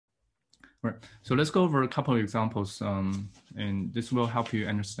Right. So let's go over a couple of examples, and this will help you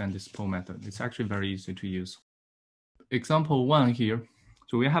understand this pull method. It's actually very easy to use. Example 1 here.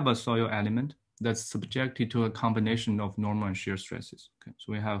 So we have a soil element that's subjected to a combination of normal and shear stresses. Okay.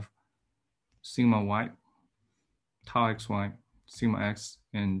 So we have sigma y, tau xy, sigma x,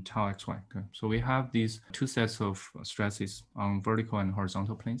 and tau xy. Okay. So we have these two sets of stresses on vertical and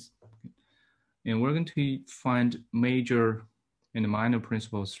horizontal planes. Okay. And we're going to find major and minor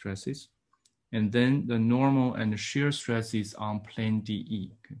principal stresses, and then the normal and shear stresses on plane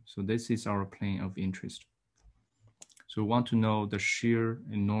DE. Okay. So this is our plane of interest. So we want to know the shear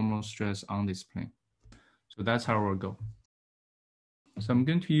and normal stress on this plane. So that's how we'll go. So I'm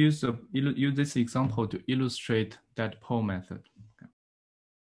going to use this example to illustrate that pull method. Okay.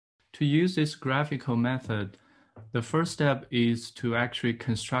 To use this graphical method, the first step is to actually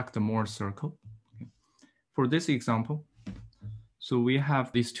construct the Mohr circle. Okay. For this example, so we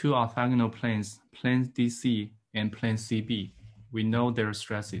have these two orthogonal planes, plane DC and plane CB. We know their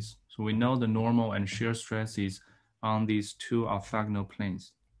stresses. So we know the normal and shear stresses on these two orthogonal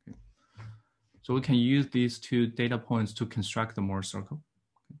planes. Okay. So we can use these two data points to construct the Mohr circle.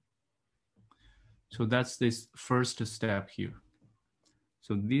 Okay. So that's this first step here.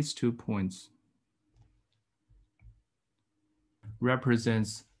 So these 2 points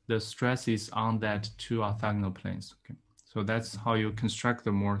represents the stresses on that two orthogonal planes. Okay. So that's how you construct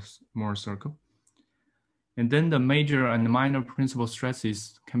the Mohr circle. And then the major and minor principal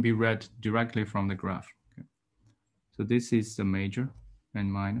stresses can be read directly from the graph. Okay. So this is the major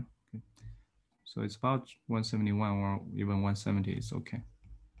and minor. Okay. So it's about 171 or even 170 is okay.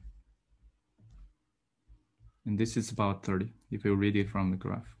 And this is about 30 if you read it from the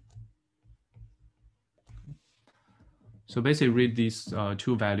graph. Okay. So basically read these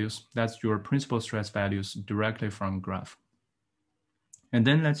two values. That's your principal stress values directly from graph. And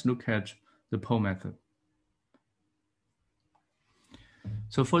then let's look at the pull method.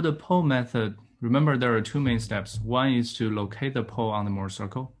 So for the pull method, remember there are two main steps. One is to locate the pull on the Mohr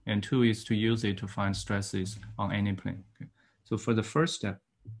circle, and two is to use it to find stresses on any plane. Okay. So for the first step,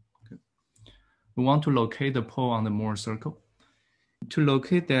 okay, we want to locate the pull on the Mohr circle. To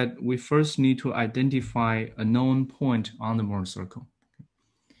locate that, we first need to identify a known point on the Mohr circle. Okay.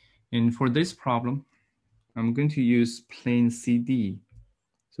 And for this problem, I'm going to use plane CD.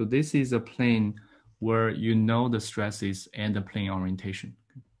 So this is a plane where you know the stresses and the plane orientation.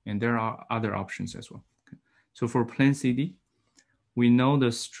 Okay. And there are other options as well. Okay. So for plane CD, we know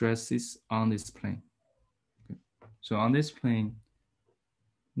the stresses on this plane. Okay. So on this plane,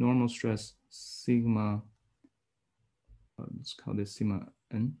 normal stress sigma, let's call this sigma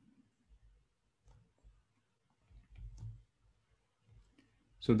n.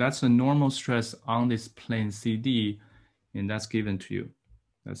 So that's a normal stress on this plane CD, and that's given to you.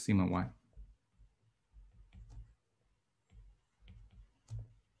 That's sigma y.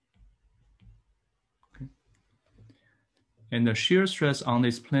 Okay. And the shear stress on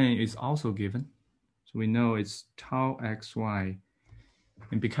this plane is also given. So we know it's tau xy.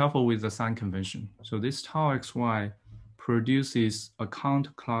 And be careful with the sign convention. So this tau xy produces a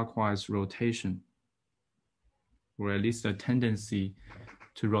counterclockwise rotation, or at least a tendency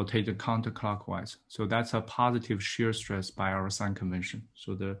to rotate the counterclockwise. So that's a positive shear stress by our sign convention.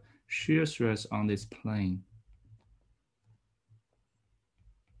 So the shear stress on this plane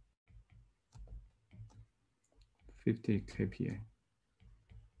 (50 kPa).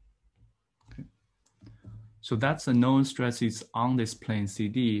 Okay. So that's the known stresses on this plane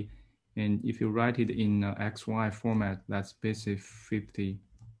CD. And if you write it in XY format, that's basically 50,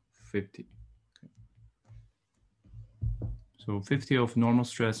 50. Okay. So 50 of normal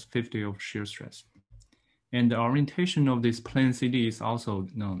stress, 50 of shear stress. And the orientation of this plane CD is also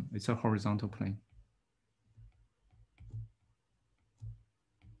known. It's a horizontal plane.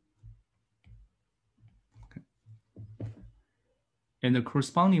 Okay. And the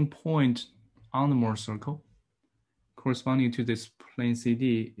corresponding point on the Mohr circle corresponding to this plane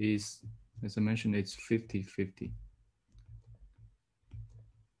CD is, as I mentioned, it's 50, 50.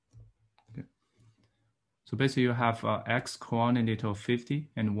 Okay. So basically you have X coordinate of 50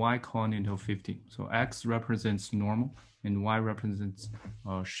 and Y coordinate of 50. So X represents normal and Y represents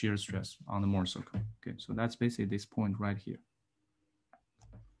shear stress on the Mohr circle. Okay, so that's basically this point right here.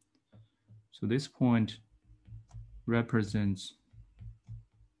 So this point represents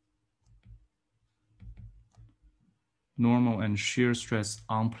normal and shear stress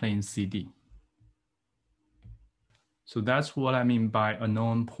on plane CD. So that's what I mean by a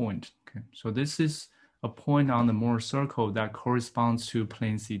known point. Okay, so this is a point on the Mohr circle that corresponds to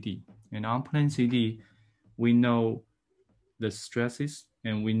plane CD. And on plane CD, we know the stresses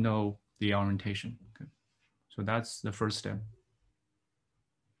and we know the orientation. Okay. So that's the first step.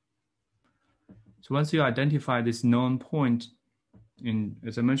 So once you identify this known point,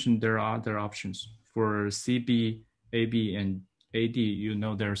 as I mentioned, there are other options. For CB, AB, and AD, you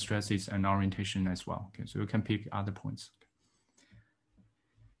know their stresses and orientation as well. Okay, so you can pick other points.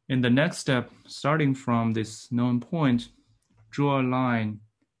 In the next step, starting from this known point, draw a line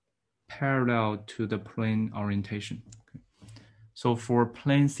parallel to the plane orientation. Okay. So for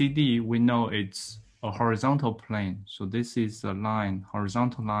plane CD, we know it's a horizontal plane. So this is a line,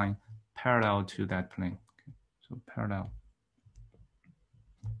 horizontal line, parallel to that plane. Okay. So parallel.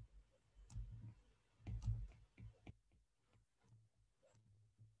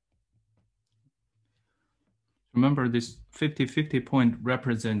 Remember, this 50-50 point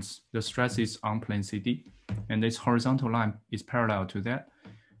represents the stresses on plane CD, and this horizontal line is parallel to that.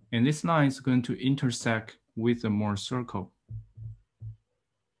 And this line is going to intersect with the Mohr circle.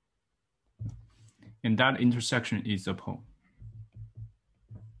 And that intersection is a pole.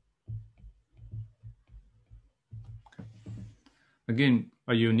 Okay. Again,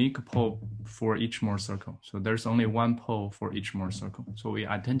 a unique pole for each Mohr circle. So there's only one pole for each Mohr circle. So we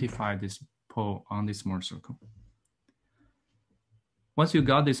identify this pole on this Mohr circle. Once you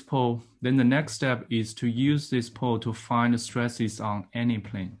got this pole, then the next step is to use this pole to find the stresses on any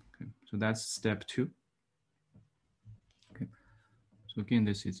plane. Okay. So that's step 2. Okay. So again,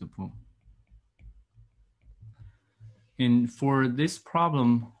 this is a pole. And for this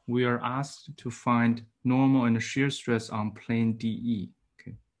problem, we are asked to find normal and shear stress on plane DE.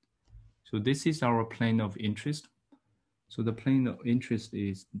 Okay. So this is our plane of interest. So the plane of interest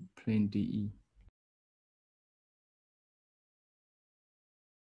is plane DE.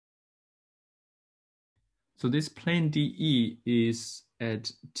 So this plane DE is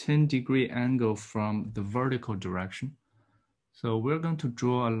at 10-degree angle from the vertical direction. So we're going to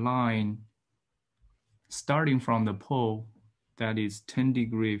draw a line starting from the pole that is 10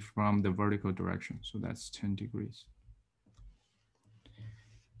 degrees from the vertical direction. So that's 10 degrees.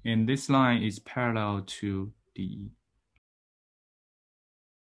 And this line is parallel to DE.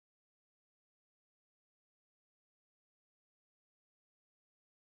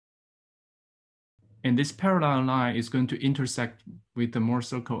 And this parallel line is going to intersect with the Mohr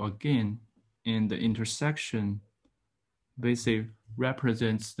circle again. And the intersection basically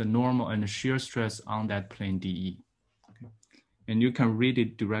represents the normal and the shear stress on that plane DE. Okay. And you can read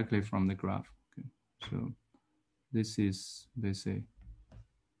it directly from the graph. Okay. So this is basically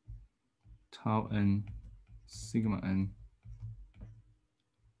tau n sigma n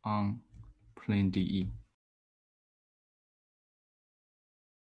on plane DE.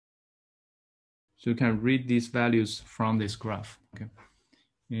 So you can read these values from this graph. Okay.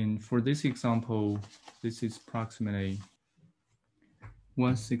 And for this example, this is approximately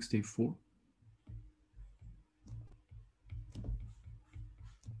 164.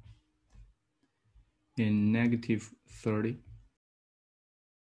 And negative 30.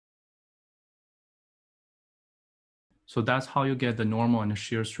 So that's how you get the normal and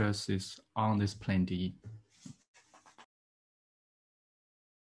shear stresses on this plane DE.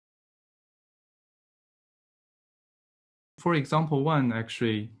 For example 1,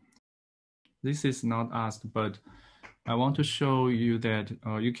 actually, this is not asked, but I want to show you that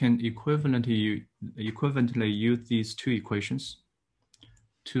you can equivalently use these two equations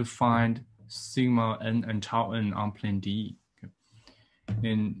to find sigma n and tau n on plane DE. Okay.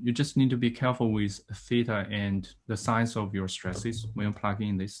 And you just need to be careful with theta and the size of your stresses when you plug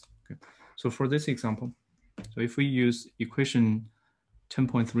in this. Okay. So for this example, so if we use equation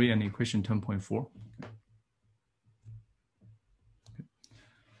 10.3 and equation 10.4.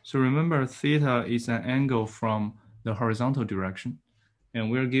 So remember, theta is an angle from the horizontal direction, and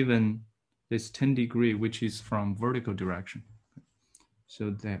we're given this 10 degree, which is from vertical direction. So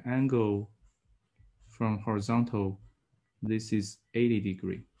the angle from horizontal, this is 80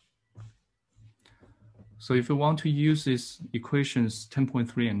 degree. So if we want to use these equations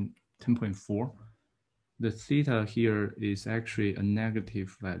 10.3 and 10.4, the theta here is actually a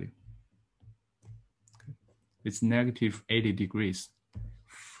negative value. Okay. It's negative 80 degrees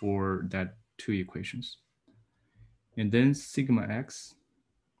for that two equations. And then sigma x,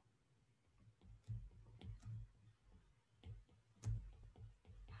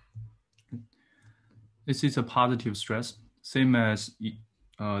 this is a positive stress, same as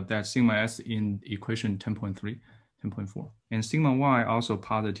that sigma s in equation 10.3, 10.4. And sigma y also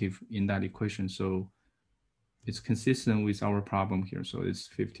positive in that equation, so it's consistent with our problem here, so it's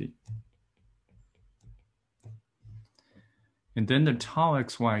 50. And then the tau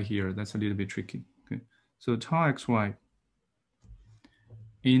xy here, that's a little bit tricky. Okay, so tau xy,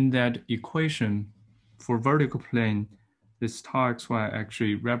 in that equation for vertical plane, this tau xy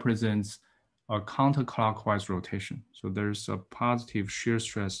actually represents a counterclockwise rotation. So there's a positive shear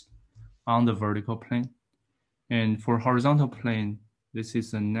stress on the vertical plane. And for horizontal plane, this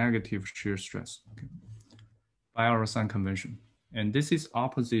is a negative shear stress, okay, by our sign convention. And this is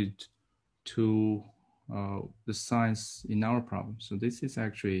opposite to the signs in our problem. So this is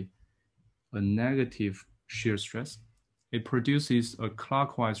actually a negative shear stress. It produces a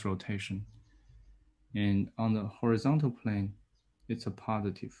clockwise rotation. And on the horizontal plane, it's a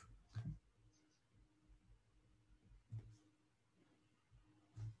positive.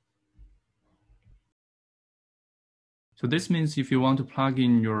 So this means if you want to plug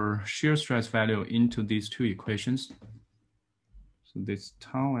in your shear stress value into these two equations, so this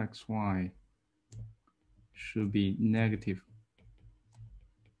tau xy should be negative.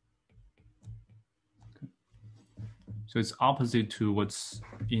 Okay. So it's opposite to what's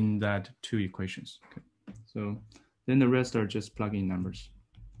in that two equations. Okay. So then the rest are just plug-in numbers.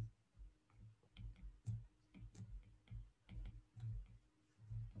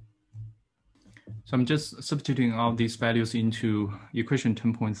 So I'm just substituting all these values into equation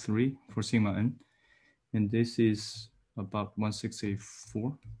 10.3 for sigma n. And this is about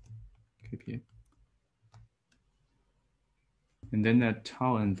 164 kPa. And then that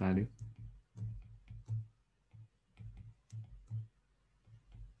tau n value.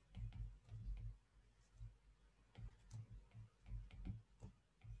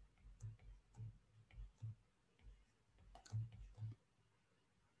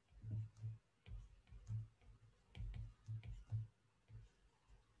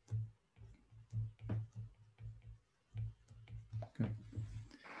 Okay.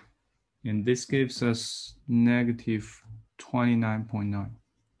 And this gives us negative 29.9.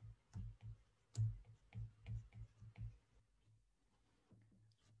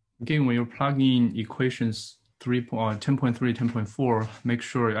 Again, when you're plugging in equations 10.3, 10.4, make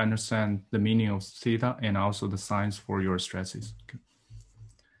sure you understand the meaning of theta and also the signs for your stresses. Okay.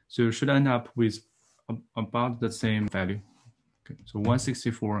 So you should end up with about the same value. Okay. So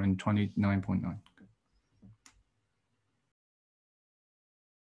 164 and 29.9.